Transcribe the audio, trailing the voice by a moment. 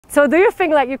So do you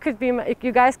think like you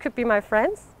guys could be my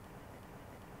friends?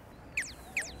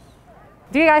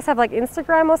 Do you guys have like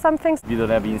Instagram or something? We don't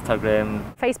have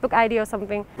Instagram. Facebook ID or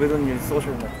something? We don't use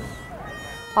social media.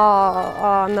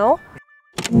 No.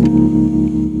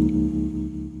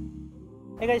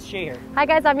 Hey guys, Jay here. Hi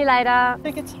guys, I'm Ilayda. I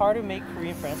think it's hard to make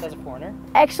Korean friends as a foreigner.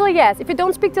 Actually, yes. If you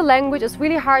don't speak the language, it's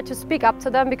really hard to speak up to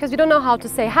them because you don't know how to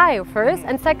say hi first.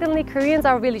 And secondly, Koreans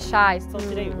are really shy. So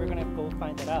today we're gonna go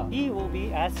find that out. He will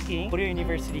be asking Korea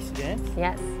University students,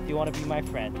 Yes. do you want to be my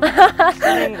friend?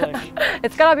 In English.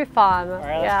 It's gonna be fun. All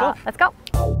right, let's go. Let's go.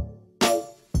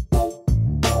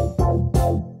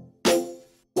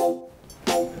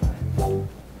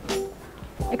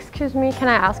 Excuse me, can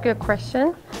I ask you a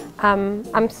question?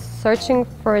 I'm searching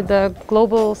for the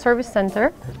Global Service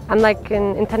Center. I'm like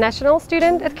an international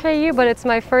student at KU, but it's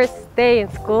my first day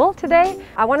in school today.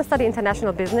 I want to study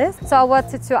international business, so I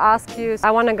wanted to ask you,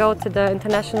 I want to go to the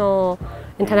international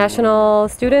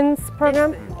students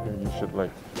program. You should like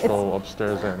go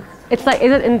upstairs and... It's like,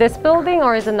 is it in this building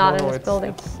or is it not in this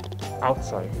building? It's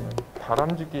outside.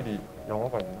 다람쥐끼리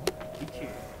영어가 있나?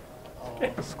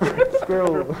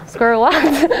 Squirrel what?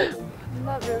 I'm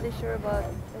not really sure, but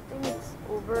I think it's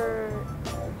over.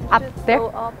 Up there? Go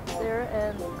up there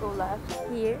and go left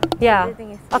here. Yeah.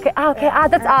 Everything is Okay.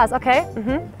 That's us. Okay.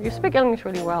 You speak English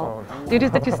really well. Did you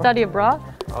study abroad?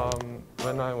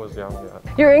 When I was young,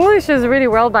 yeah. Your English is really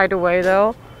well, by the way,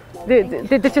 though.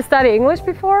 Did you study English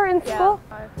before in school?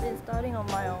 Yeah, I've been studying on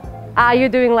my own. Are you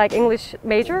doing like English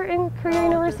major in Korea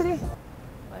University?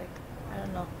 I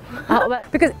don't know.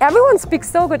 Because everyone speaks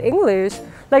so good English.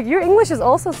 Like your English is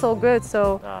also so good.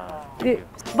 So,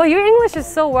 but your English is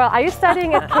so well. Are you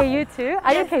studying at KU too?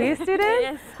 Are you a KU student?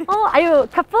 Yes. Oh, are you a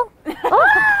couple? Oh,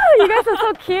 you guys are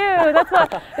so cute. That's why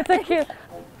it's so cute.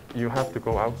 You have to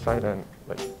go outside and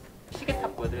like...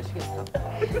 시계탑 보여드려, 시계탑.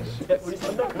 우리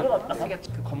전날 그거 같다.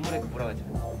 그 건물에 그 뭐라 하지?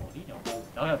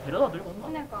 야, 그냥 데려다 들고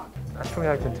온나? Actually,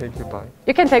 I can take you by.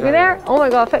 You can take me there? Oh my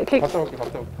god. Okay, 갔다 올게.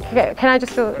 can I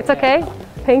just go? It's okay?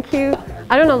 Thank you.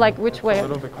 I don't know like which way. It's a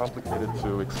little bit complicated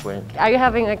to explain. Are you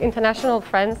having like international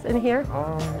friends in here?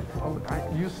 I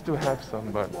used to have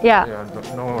some, but Yeah. I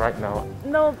don't know right now.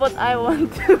 No, but I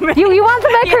want to make. You want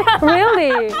to make her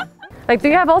really? Like, do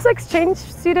you have also exchange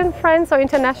student friends or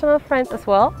international friends as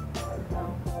well?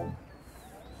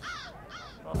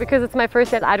 Because it's my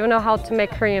first year, I don't know how to make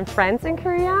Korean friends in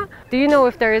Korea. Do you know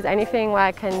if there is anything where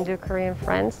I can do Korean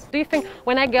friends? Do you think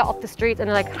when I get off the street and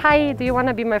like, hi, do you want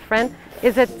to be my friend?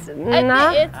 Is it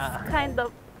not? I think it's kind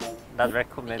of. Not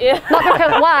recommended. Yeah.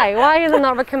 Why? Why is it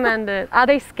not recommended? Are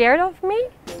they scared of me?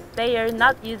 They are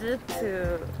not used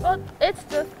to. But it's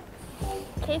just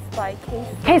case by case.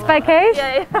 Case by case?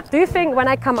 Yeah. Do you think when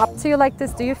I come up to you like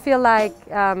this, do you feel like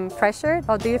pressured?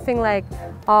 Or do you think like,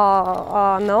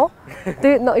 no?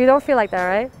 No, you don't feel like that,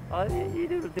 right?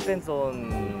 It depends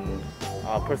on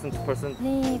person to person.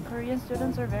 Many Korean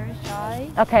students are very shy.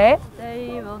 Okay.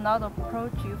 They will not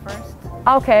approach you first.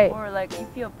 Okay. Or like if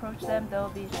you approach them, they'll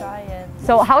be shy and.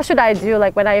 So how should I do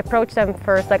like when I approach them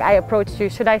first? Like I approach you,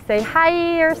 should I say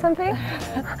hi or something?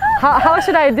 how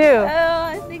should I do?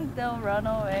 I think they'll run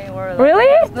away or. Like,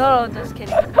 Really? No, just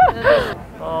kidding.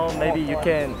 Maybe you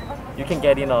can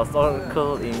get in a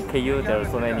circle in KU. There are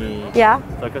so many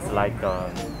circles like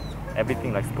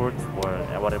everything like sports or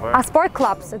whatever. Sport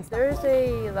clubs. There's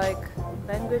a like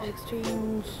language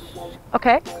exchange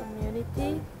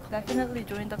community. Definitely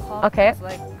join the club. Okay. It's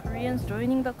like Koreans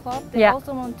joining the club, they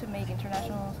also want to make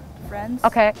international friends.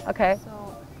 Okay.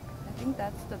 So I think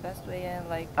that's the best way and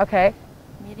like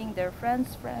meeting their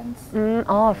friends. Friends. Yeah,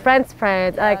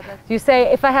 like you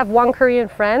say, if I have one Korean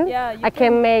friend, I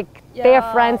can make their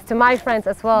friends to my friends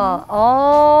as well.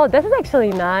 Oh, this is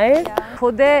actually nice. Yeah.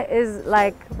 Kodae is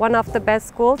like one of the best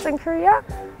schools in Korea,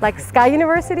 like Sky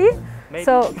University. Maybe.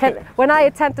 So when I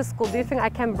attend the school, do you think I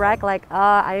can brag like,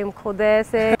 I am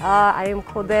Kodae-se, I am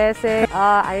Kodae-se,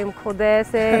 I am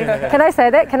Kodae-se? Can I say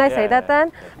that? Can I say that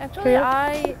then? Actually,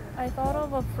 I thought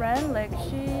of a friend, like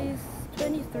she's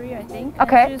 23, I think.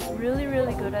 Okay. And she's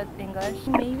really good at English.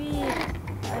 Maybe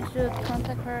I should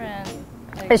contact her and.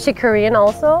 Like, Is she Korean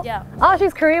also? Yeah. Oh,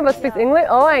 she's Korean but speaks English?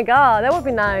 Oh my god, that would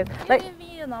be nice. Like, give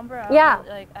me a number. I will,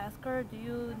 like ask her, do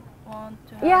you want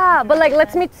to have but like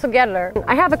let's meet together.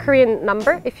 I have a Korean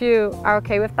number if you are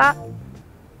okay with that.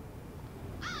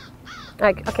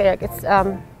 Like it's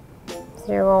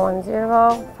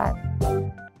 0105.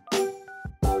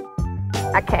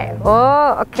 Okay.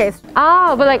 Oh, okay.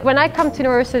 Oh, but like when I come to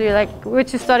university, like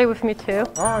would you study with me too?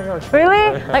 Oh yeah. Sure.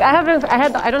 Really? Like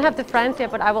I don't have the friends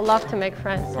yet, but I would love to make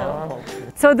friends. So,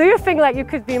 so do you think like you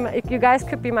guys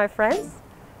could be my friends?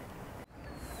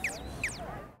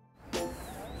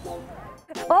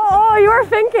 Oh, you were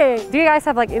thinking. Do you guys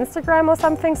have like Instagram or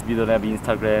something? We don't have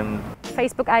Instagram.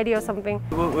 Facebook ID or something?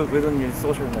 We don't use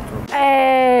social network.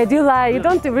 Hey, do you like? You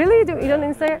don't do really? You don't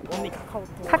Instagram? Only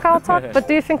KakaoTalk. KakaoTalk? But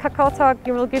do you think KakaoTalk?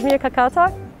 You will give me a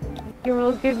KakaoTalk? You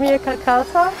will give me a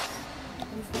KakaoTalk?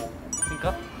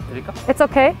 It's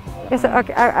okay. Yes,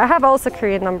 okay. I have also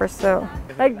Korean numbers, so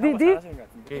like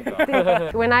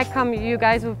when I come, you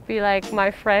guys would be like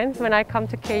my friends. When I come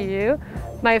to KU,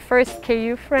 my first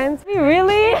KU friends.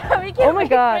 Really? Oh my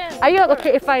god. Are you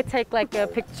okay if I take like a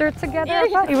picture together?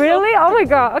 Yeah, really? Oh my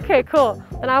god. Okay, cool.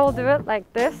 Then I will do it like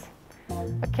this.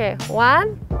 Okay,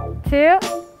 1, 2,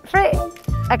 3.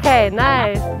 Okay,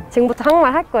 nice. 지금부터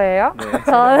한국말 할 거예요. 네.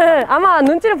 저는 아마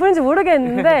눈치를 보는지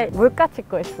모르겠는데 몰카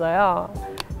찍고 있어요.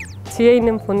 뒤에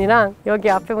있는 분이랑 여기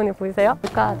앞에 분이 보이세요?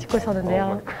 몰카 찍고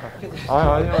있었는데요.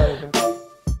 아니요.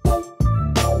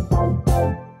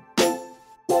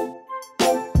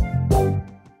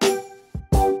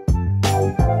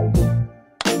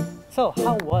 So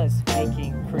how was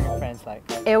making Korean friends like?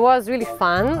 It was really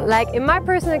fun. Like in my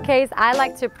personal case, I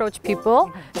like to approach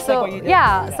people. So like what you did.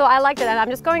 yeah, so I like that. I'm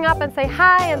just going up and say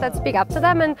hi and then speak up to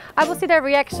them and I will see their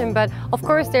reaction. But of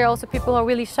course, there are also people who are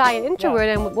really shy and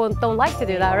introverted and don't like to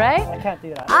do that, right? I can't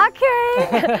do that.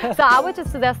 Okay. So I would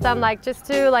just suggest them like just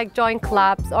to like join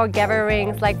clubs or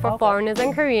gatherings like for foreigners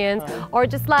and Koreans, or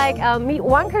just like meet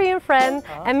one Korean friend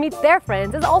and meet their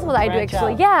friends. That's also what I do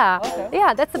actually. Yeah,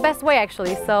 yeah, that's the best way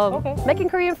actually. So making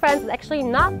Korean friends is actually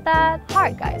not that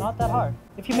hard, guys. Not that hard.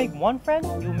 If you make one friend,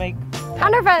 you make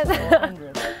 100 friends.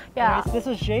 100. Yeah. Anyways, this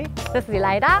was Jay. This is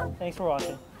Ilayda. Thanks for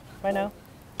watching. Bye now.